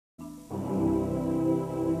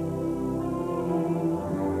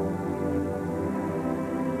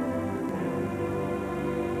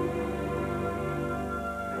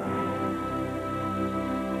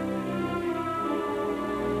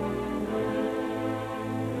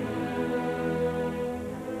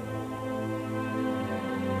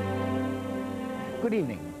Good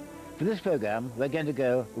evening. For this program, we're going to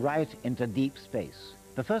go right into deep space.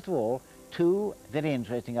 But first of all, two very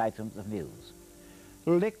interesting items of news.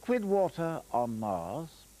 Liquid water on Mars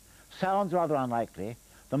sounds rather unlikely.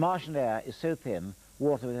 The Martian air is so thin,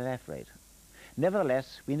 water will evaporate.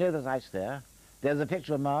 Nevertheless, we know there's ice there. There's a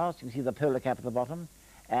picture of Mars. You can see the polar cap at the bottom,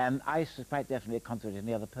 and ice is quite definitely concentrated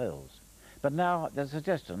near the poles. But now there's a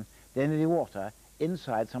suggestion there may be water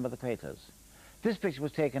inside some of the craters. This picture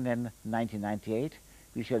was taken in 1998.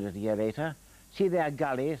 We showed it a year later. See there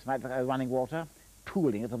gullies, like running water,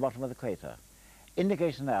 pooling at the bottom of the crater.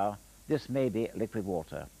 Indication now this may be liquid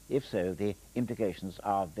water. If so, the implications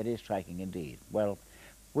are very striking indeed. Well,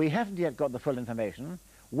 we haven't yet got the full information.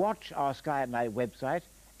 Watch our Sky at Night website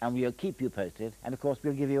and we'll keep you posted. And of course,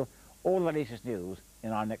 we'll give you all the latest news in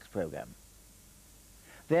our next program.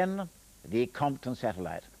 Then, the Compton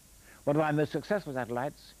satellite. One of our most successful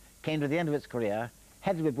satellites came to the end of its career,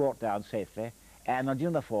 had to be brought down safely, and on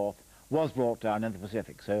June the 4th was brought down in the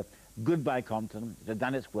Pacific. So goodbye Compton, it had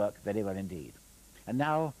done its work very well indeed. And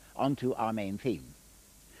now on to our main theme.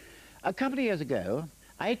 A couple of years ago,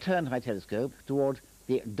 I turned my telescope toward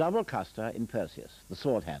the double cluster in Perseus, the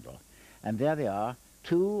sword handle. And there they are,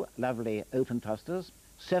 two lovely open clusters,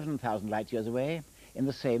 7,000 light years away in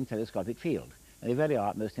the same telescopic field. And they really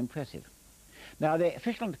are most impressive. Now the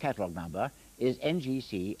official catalogue number is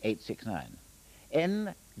NGC 869.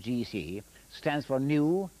 NGC stands for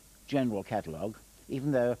New General Catalogue,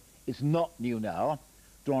 even though it's not new now,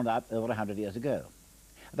 drawn up over 100 years ago.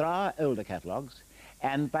 There are older catalogues,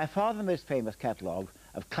 and by far the most famous catalogue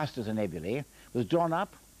of clusters and nebulae was drawn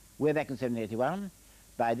up way back in 1781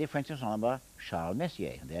 by the French astronomer Charles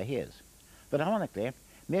Messier, and there he is. But ironically,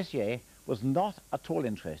 Messier was not at all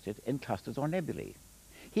interested in clusters or nebulae.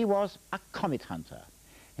 He was a comet hunter,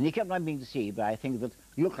 and he kept on being deceived by things that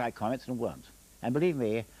looked like comets and weren't. And believe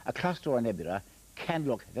me, a cluster or a nebula can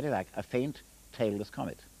look very like a faint, tailless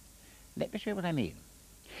comet. Let me show you what I mean.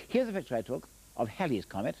 Here's a picture I took of Halley's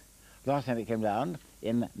comet, last time it came round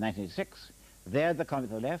in 1986. There's the comet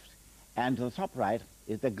to the left, and to the top right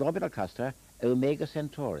is the globular cluster Omega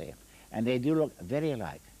Centauri, and they do look very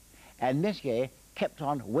alike. And Messier kept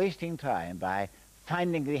on wasting time by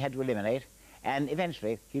finding that he had to eliminate, and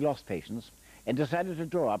eventually he lost patience and decided to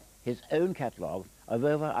draw up his own catalogue of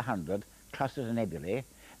over 100 clusters and nebulae,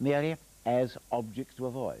 merely as objects to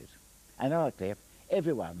avoid. Ironically,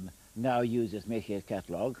 everyone now uses Messier's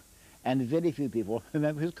catalogue, and very few people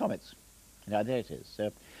remember his comets. Now there it is.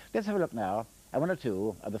 So let's have a look now at one or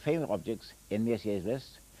two of the famous objects in Messier's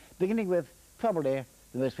list, beginning with probably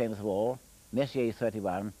the most famous of all, Messier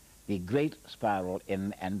 31, the Great Spiral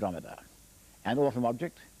in Andromeda. An awesome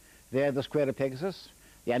object. There's the square of Pegasus,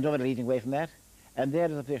 the Andromeda leading away from that, and there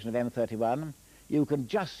is a position of M31. You can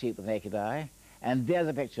just see it with the naked eye, and there's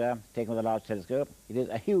a picture taken with a large telescope. It is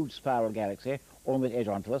a huge spiral galaxy, almost edge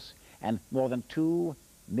onto us, and more than 2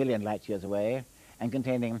 million light years away, and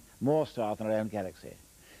containing more stars than our own galaxy.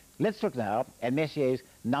 Let's look now at Messier's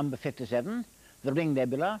number 57, the Ring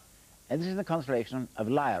Nebula, and this is the constellation of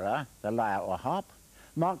Lyra, the lyre or harp,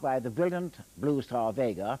 marked by the brilliant blue star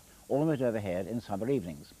Vega, almost overhead in summer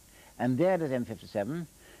evenings. And there it is M57.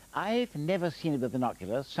 I've never seen it with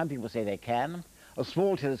binoculars. Some people say they can. A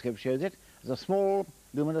small telescope shows it as a small,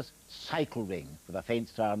 luminous cycle ring with a faint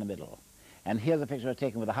star in the middle. And here's a picture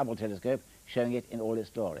taken with a Hubble telescope showing it in all its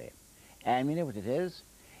glory. And we know what it is.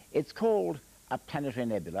 It's called a planetary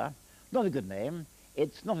nebula. Not a good name.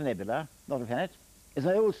 It's not a nebula, not a planet. It's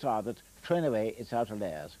an old star that's thrown away its outer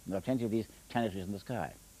layers. And there are plenty of these planetaries in the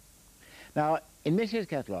sky. Now, in Messier's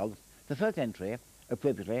catalogue, the first entry,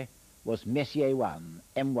 appropriately, was Messier 1,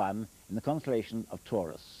 M1, in the constellation of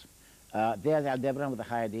Taurus. There's Aldebaran with the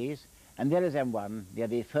Hyades, and there is M1, near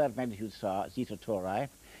the third magnitude star, Zeta Tauri.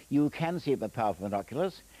 You can see it with powerful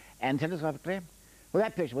binoculars, and telescopically, well,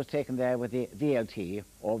 that picture was taken there with the VLT,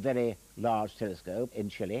 or Very Large Telescope, in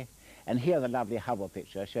Chile, and here's a lovely Hubble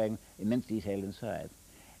picture showing immense detail inside.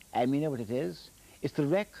 And we know what it is. It's the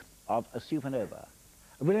wreck of a supernova,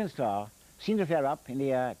 a brilliant star seen to flare up in the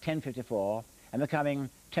year 1054 and becoming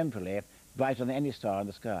temporarily brighter than any star in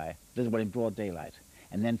the sky, visible in broad daylight,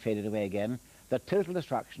 and then faded away again. The total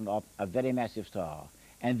destruction of a very massive star,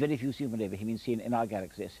 and very few supernovae have been seen in our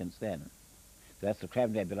galaxy since then. So that's the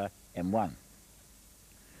Crab Nebula M1.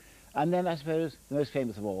 And then I suppose the most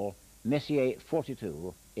famous of all, Messier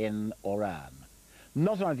 42 in Orion.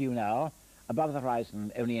 Not on view now, above the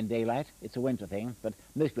horizon only in daylight. It's a winter thing, but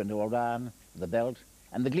most people know Orion, the belt,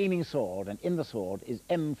 and the gleaming sword, and in the sword is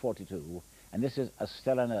M42, and this is a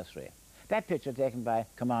stellar nursery. That picture taken by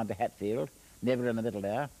Commander Hatfield, never in the middle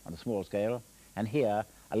there, on a small scale, and here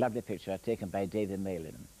a lovely picture taken by David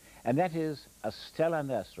Malin. and that is a stellar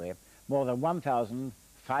nursery more than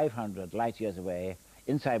 1,500 light years away,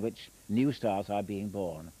 inside which new stars are being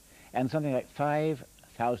born. And something like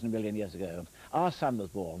 5,000 million years ago, our sun was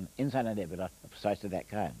born inside a nebula of precisely that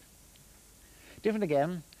kind. Different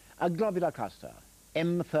again, a globular cluster,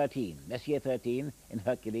 M13, Messier 13 in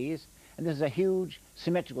Hercules, and this is a huge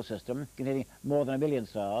symmetrical system containing more than 1 million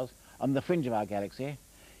stars on the fringe of our galaxy.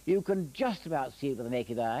 You can just about see it with the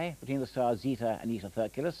naked eye between the stars Zeta and Eta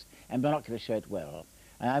Circulus, and binoculars show it well.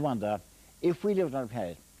 And I wonder, if we lived on a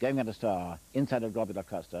planet going around a star inside a globular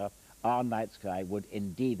cluster, our night sky would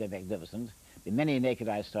indeed be magnificent. Be many naked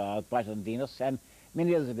eye stars brighter than Venus, and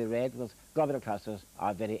many others would be red, because globular clusters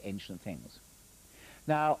are very ancient things.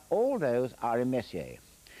 Now, all those are in Messier.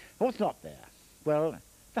 What's not there? Well,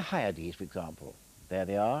 the Hyades, for example. There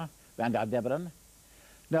they are, round Aldebaran.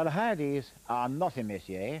 Now, the Hyades are not in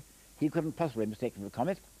Messier. He couldn't possibly mistake them for a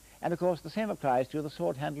comet. And, of course, the same applies to the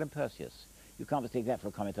sword handle in Perseus. You can't mistake that for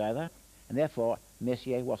a comet either, and therefore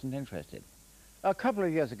Messier wasn't interested. A couple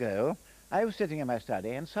of years ago, I was sitting in my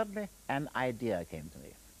study, and suddenly an idea came to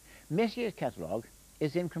me. Messier's catalogue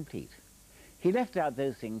is incomplete. He left out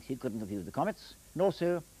those things he couldn't confuse the comets, and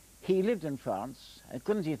also he lived in France and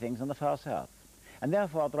couldn't see things in the far south. And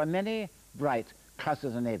therefore there are many bright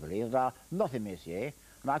clusters and nebulae that are not in Messier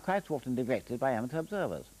and are quite often neglected by amateur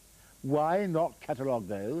observers. Why not catalogue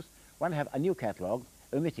those? Why not have a new catalogue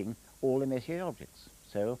omitting all the Messier objects?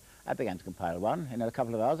 So I began to compile one. In a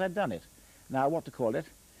couple of hours I'd done it. Now what to call it?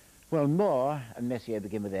 Well, Moore and Messier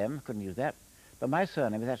begin with M, couldn't use that. But my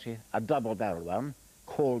surname is actually a double-barreled one,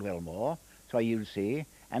 Caldwell Moore, so I used C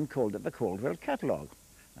and called it the Caldwell Catalogue.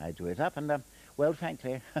 I drew it up and, well,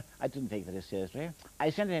 frankly, I didn't take it very seriously. I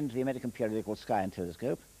sent it into the American periodical Sky and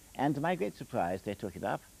Telescope, and to my great surprise, they took it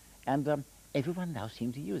up, and everyone now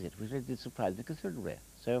seemed to use it, which really did surprise me considerably.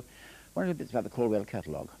 So, one of the bits about the Caldwell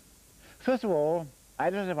Catalogue. First of all, I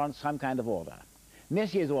decided on some kind of order.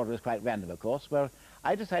 Messier's order is quite random, of course. Well,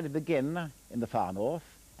 I decided to begin in the far north,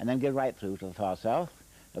 and then go right through to the far south,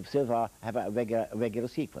 so far have a regular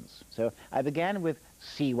sequence. So I began with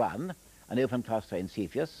C1, an open cluster in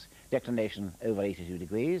Cepheus, declination over 82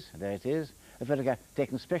 degrees, there it is, a photograph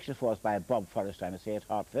taken specially for us by Bob Forrester, I must say, at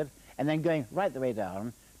Hartford, and then going right the way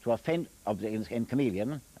down to a faint object in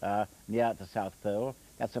Chameleon, near the South Pole.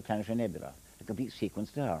 That's a planetary nebula, a complete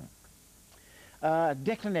sequence down.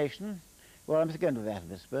 Declination, well, I'm just going to that,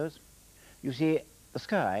 I suppose. You see, the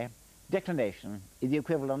sky, declination, is the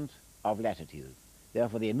equivalent of latitude.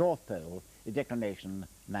 Therefore, the North Pole is declination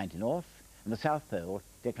 90 north, and the South Pole,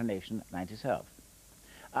 declination 90 south.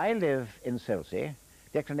 I live in Selsey,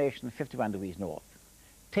 declination 51 degrees north.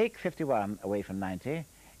 Take 51 away from 90,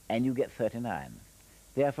 and you get 39.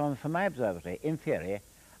 Therefore, from my observatory, in theory,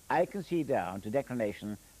 I can see down to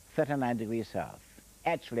declination 39 degrees south.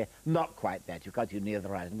 Actually, not quite that. You can't see near the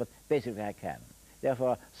horizon, but basically I can.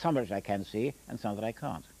 Therefore, some of which I can see, and some that I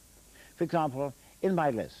can't. For example, in my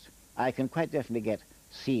list, I can quite definitely get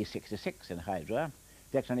C66 in Hydra,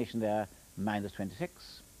 declination there minus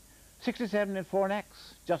 26. 67 in Fornax,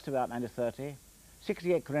 just about minus 30.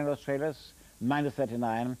 68 Coronal Australis, minus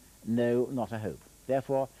 39. No, not a hope.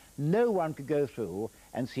 Therefore, no one could go through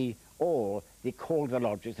and see all the Caldwell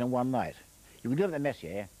objects in one night. You can do it with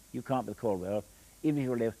Messier, you can't with Caldwell, even if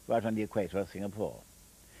you live right on the equator of Singapore.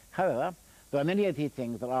 However, there are many of these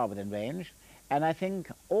things that are within range, and I think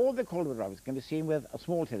all the Caldwell objects can be seen with a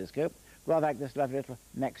small telescope, rather like this lovely little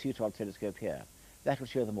Max Utah telescope here. That will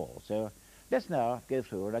show them all. So let's now go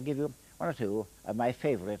through, and I'll give you one or two of my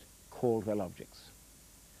favorite Caldwell objects.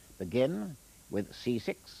 Begin with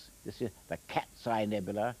C6. This is the Cat's Eye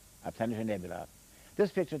Nebula, a planetary nebula.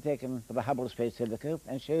 This picture is taken from the Hubble Space Telescope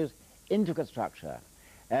and shows intricate structure.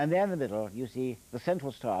 And there in the middle, you see the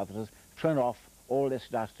central star that has thrown off all this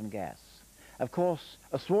dust and gas. Of course,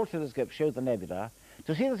 a small telescope shows the nebula.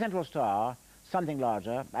 To see the central star, something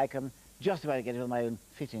larger, I can just about get it with my own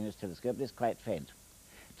 15-inch telescope, but it's quite faint.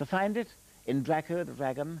 To find it, in Draco, the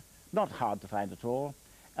dragon, not hard to find at all.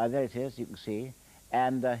 There it is, you can see.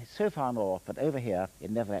 And so far north, but over here,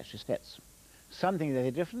 it never actually sets. Something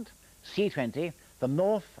very different, C20, the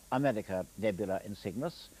North America Nebula in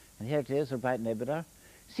Cygnus. And here it is, a bright nebula.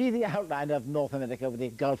 See the outline of North America with the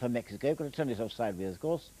Gulf of Mexico, because it turns itself sideways, of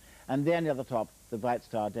course. And there near the top, the bright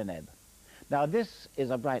star Deneb. Now this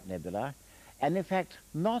is a bright nebula, and in fact,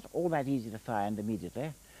 not all that easy to find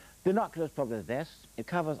immediately. Binoculars probably the best. It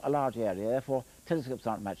covers a large area, therefore telescopes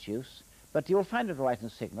aren't much use. But you'll find it right in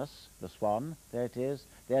Cygnus, the Swan, there it is,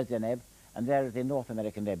 there's Deneb, and there is the North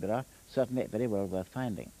American Nebula, certainly very well worth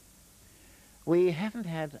finding. We haven't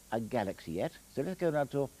had a galaxy yet, so let's go now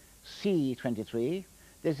to C23.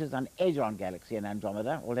 This is an edge-on galaxy in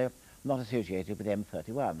Andromeda, although not associated with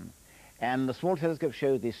M31. And the small telescope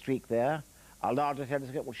shows this streak there. A larger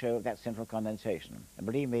telescope will show that central condensation. And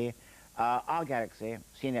believe me, our galaxy,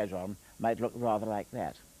 seen edge-on, might look rather like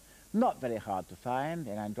that. Not very hard to find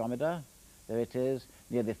in Andromeda, though it is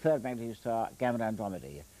near the third magnitude star, Gamma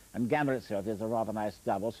Andromedae. And Gamma itself is a rather nice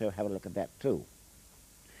double, so have a look at that too.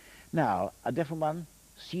 Now, a different one,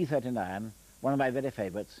 C39, one of my very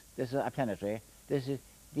favorites. This is a planetary. This is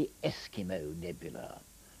the Eskimo Nebula.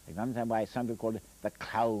 You can understand why some people call it the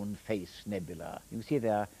Clown Face Nebula. You can see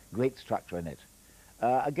there, great structure in it.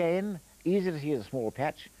 Again, easy to see as a small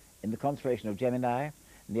patch in the constellation of Gemini,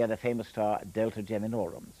 near the famous star Delta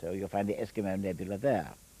Geminorum. So you'll find the Eskimo Nebula there.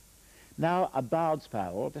 Now, a barred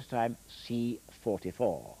spiral, this time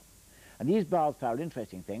C44. And these barred spiral are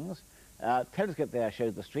interesting things. Telescope there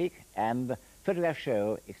shows the streak, and the photographs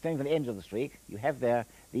show, extending from the end of the streak, you have there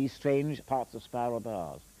these strange parts of spiral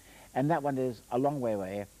bars. And that one is a long way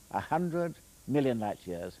away, 100 million light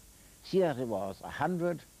years. See that it was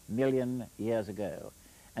 100 million years ago.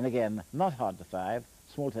 And again, not hard to find.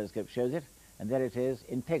 Small telescope shows it, and there it is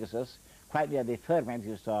in Pegasus, quite near the third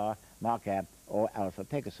magnitude star, Marker or Alpha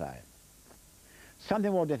Pegasi.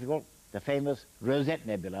 Something more difficult, the famous Rosette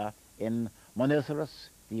Nebula in Monoceros,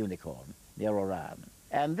 the unicorn, near Orion.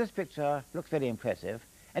 And this picture looks very impressive,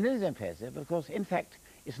 and it is impressive, but of course, in fact,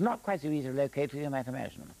 it's not quite so easy to locate as you might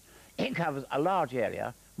imagine. It covers a large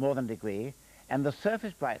area, more than a degree, and the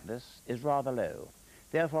surface brightness is rather low.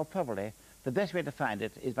 Therefore, probably, the best way to find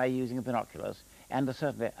it is by using binoculars, and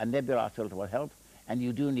certainly a nebular filter will help, and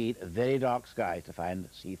you do need very dark skies to find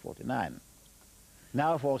C49.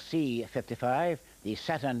 Now for C55, the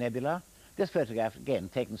Saturn Nebula. This photograph, again,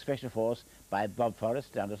 taken special for us by Bob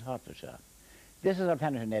Forrest down at Hertfordshire. This is a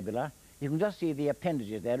planetary nebula. You can just see the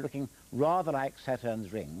appendages there looking rather like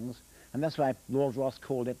Saturn's rings, and that's why Lord Rosse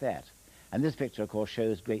called it that. And this picture, of course,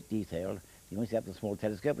 shows great detail. You can see that with a small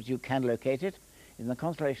telescope, but you can locate it in the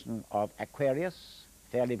constellation of Aquarius,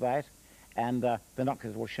 fairly bright, and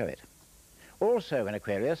binoculars will show it. Also in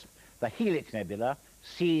Aquarius, the Helix Nebula,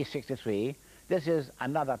 C63. This is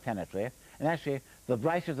another planetary, and actually the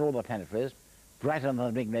brightest of all the planetaries, brighter than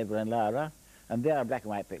the big nebula in Lyra, and there a black and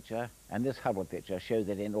white picture, and this Hubble picture shows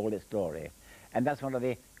it in all its glory. And that's one of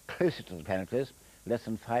the closest to the planetaries, less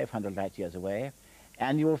than 500 light years away,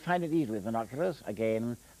 and you will find it easily with binoculars,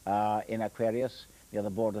 again in Aquarius, near the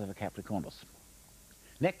borders of Capricornus.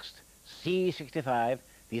 Next, C65,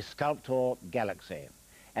 the Sculptor Galaxy.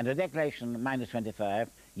 And a declination -25,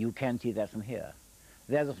 you can see that from here.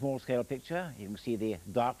 There's a small-scale picture. You can see the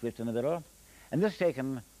dark rift in the middle. And this is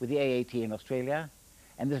taken with the AAT in Australia,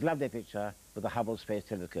 and this lovely picture with the Hubble Space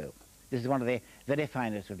Telescope. This is one of the very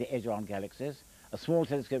finest of the edge-on galaxies. A small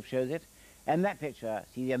telescope shows it, and that picture,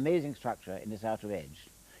 see the amazing structure in its outer edge.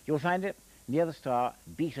 You'll find it near the star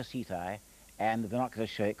Beta Cetae, and the binoculars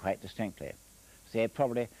show it quite distinctly. So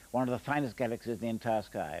probably one of the finest galaxies in the entire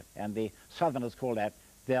sky, and the Southerners call that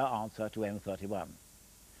their answer to M31.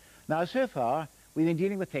 Now, so far, we've been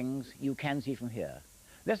dealing with things you can see from here.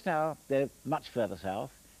 Let's now go much further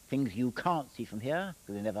south, things you can't see from here,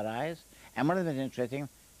 because they never rise. And one of them is interesting,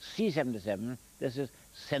 C77, this is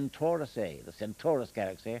Centaurus A, the Centaurus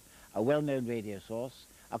galaxy, a well-known radio source,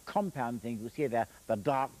 a compound thing. You see there, the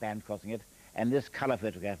dark band crossing it, and this color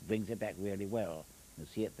photograph brings it back really well. You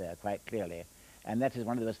see it there quite clearly. And that is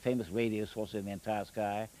one of the most famous radio sources in the entire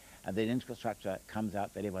sky, and the integral structure comes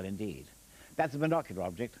out very well indeed. That's a binocular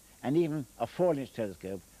object, and even a 4-inch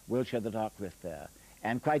telescope will show the dark rift there,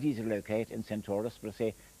 and quite easy to locate in Centaurus, but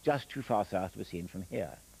say just too far south to be seen from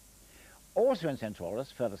here. Also in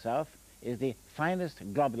Centaurus, further south, is the finest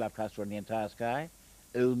globular cluster in the entire sky,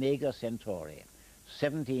 Omega Centauri,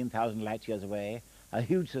 17,000 light years away, a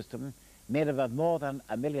huge system made up of more than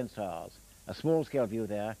 1 million stars, a small-scale view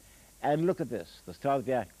there. And look at this, the stars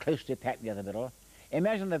there closely packed near the middle.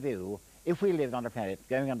 Imagine the view if we lived on a planet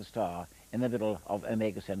going on a star in the middle of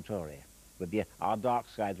Omega Centauri. Our dark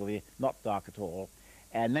skies will be not dark at all,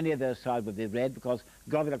 and many of those stars would be red because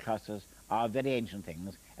globular clusters are very ancient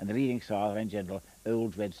things, and the leading stars are in general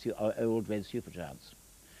old red supergiants.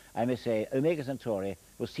 I may say Omega Centauri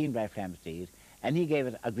was seen by Flamsteed, and he gave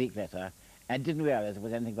it a Greek letter and didn't realize it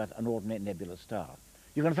was anything but an ordinary nebulous star.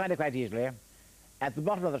 You can find it quite easily. At the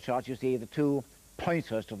bottom of the chart you see the two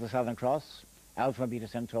pointers to the Southern Cross, Alpha and Beta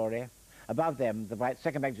Centauri. Above them, the bright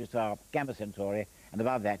second magnitude star, Gamma Centauri, and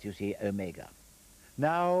above that you see Omega.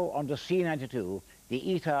 Now on to C92,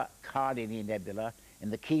 the Eta Caudini Nebula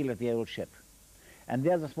in the keel of the old ship. And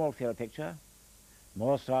there's a small-scale picture,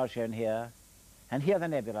 more stars shown here, and here the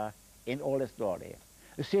nebula in all its glory,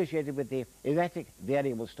 associated with the erratic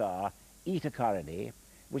variable star Eta Caudini,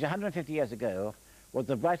 which 150 years ago was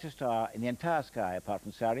the brightest star in the entire sky apart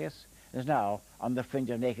from Sirius, and is now on the fringe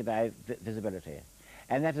of naked eye visibility.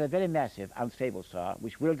 And that is a very massive, unstable star,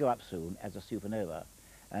 which will go up soon as a supernova.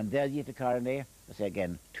 And there's Eta Carinae, I say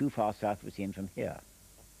again, too far south to be seen from here.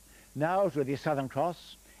 Now to the Southern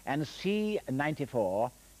Cross and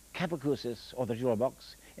C94, Capocrucis, or the jewel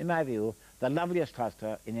box, in my view, the loveliest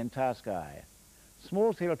cluster in the entire sky.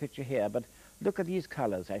 Small scale picture here, but look at these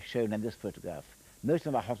colours as shown in this photograph. Most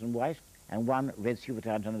of them are hot and white, and one red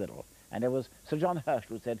supergiant in the middle. And there was Sir John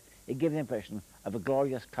Herschel who said it gives the impression of a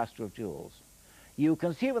glorious cluster of jewels. You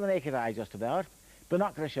can see it with the naked eye just about.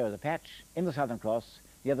 Binocular shows a patch in the Southern Cross,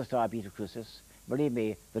 the other star Beta Crucis. Believe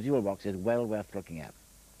me, the jewel box is well worth looking at.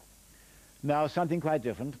 Now something quite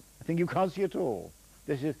different. I think you can't see at all.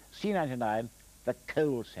 This is C99, the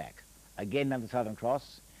coal sack. Again on the Southern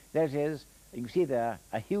Cross. There it is. You can see there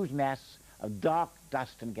a huge mass of dark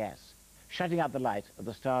dust and gas, shutting out the light of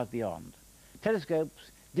the stars beyond.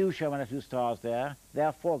 Telescopes do show one or two stars there. They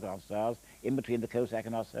are foreground stars in between the coal sack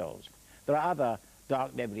and ourselves. There are other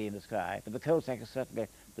dark nebulae in the sky, but the coal sack is certainly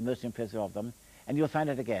the most impressive of them, and you'll find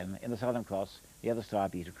it again in the Southern Cross, the other star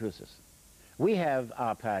Beta Crucis. We have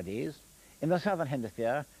our Pleiades. In the southern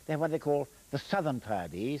hemisphere, they have what they call the southern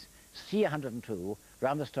Pleiades, C102,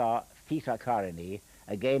 round the star Theta Carinae,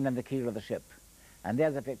 again in the keel of the ship. And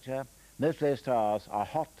there's a picture. Most of those stars are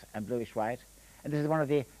hot and bluish-white, and this is one of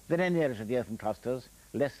the very nearest of the open clusters,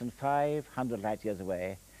 less than 500 light-years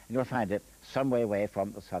away, and you'll find it some way away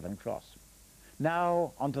from the Southern Cross.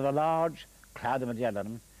 Now, onto the large Cloud of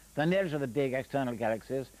Magellan, the nearest of the big external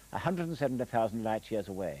galaxies, 170,000 light-years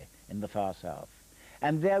away in the far south.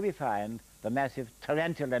 And there we find the massive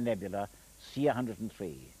Tarantular Nebula,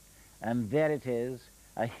 C103. And there it is,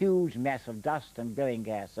 a huge mass of dust and glowing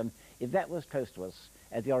gas, and if that was close to us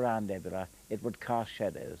as the Orion Nebula, it would cast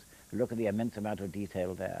shadows. Look at the immense amount of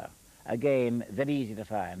detail there. Again, very easy to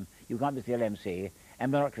find. You can't miss the LMC,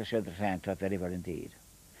 and binoculars show the triangular very well indeed.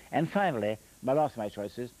 And finally, my last of my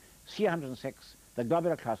choices, C106, the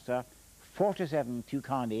globular cluster, 47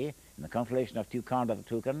 Tucanae, in the constellation of Tucana the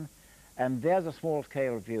Toucan, and there's a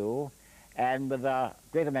small-scale view, and with a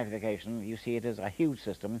greater magnification, you see it is a huge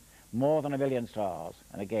system, more than 1 million stars,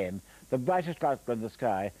 and again, the brightest cluster in the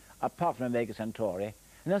sky, apart from Omega Centauri.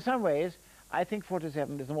 And in some ways, I think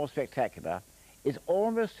 47 is the more spectacular. It's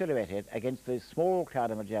almost silhouetted against the small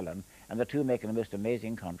Cloud of Magellan, and the two make a most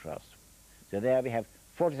amazing contrast. So there we have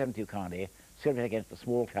 47 Tucanae silhouetted against the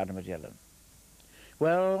small Cloud of Magellan.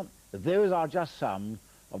 Well, those are just some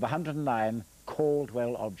of the 109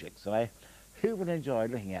 Caldwell objects, and I hope you'll enjoy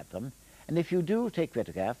looking at them. And if you do take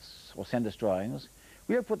photographs or send us drawings,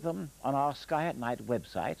 we'll put them on our Sky at Night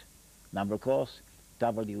website. Number, of course,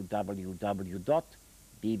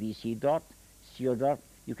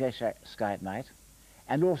 www.bbc.co.uk/Sky at Night,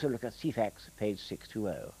 and also look at CFAX page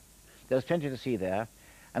 620. There's plenty to see there,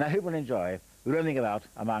 and I hope you'll enjoy roaming about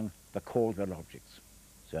among the Caldwell objects.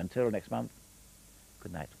 So until next month,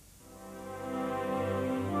 good night.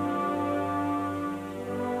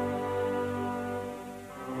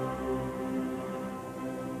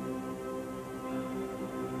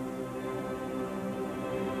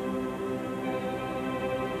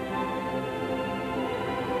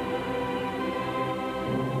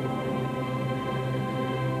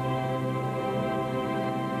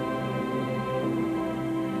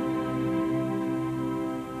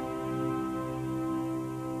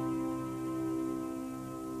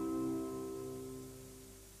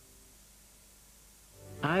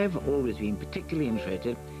 I've always been particularly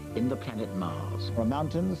interested in the planet Mars. From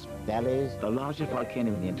mountains, valleys, the largest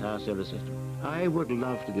volcano in the entire solar system. I would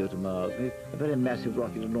love to go to Mars. A very massive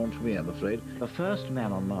rocket to launch me, I'm afraid. The first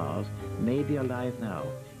man on Mars may be alive now.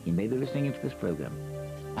 He may be listening into this program.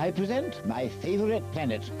 I present my favorite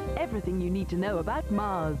planet. Everything you need to know about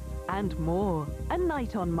Mars and more. A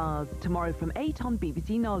Night on Mars, tomorrow from 8 on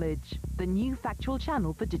BBC Knowledge, the new factual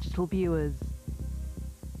channel for digital viewers.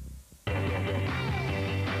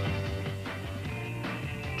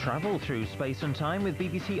 Travel through space and time with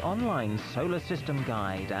BBC Online Solar System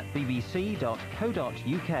Guide at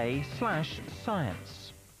bbc.co.uk/science.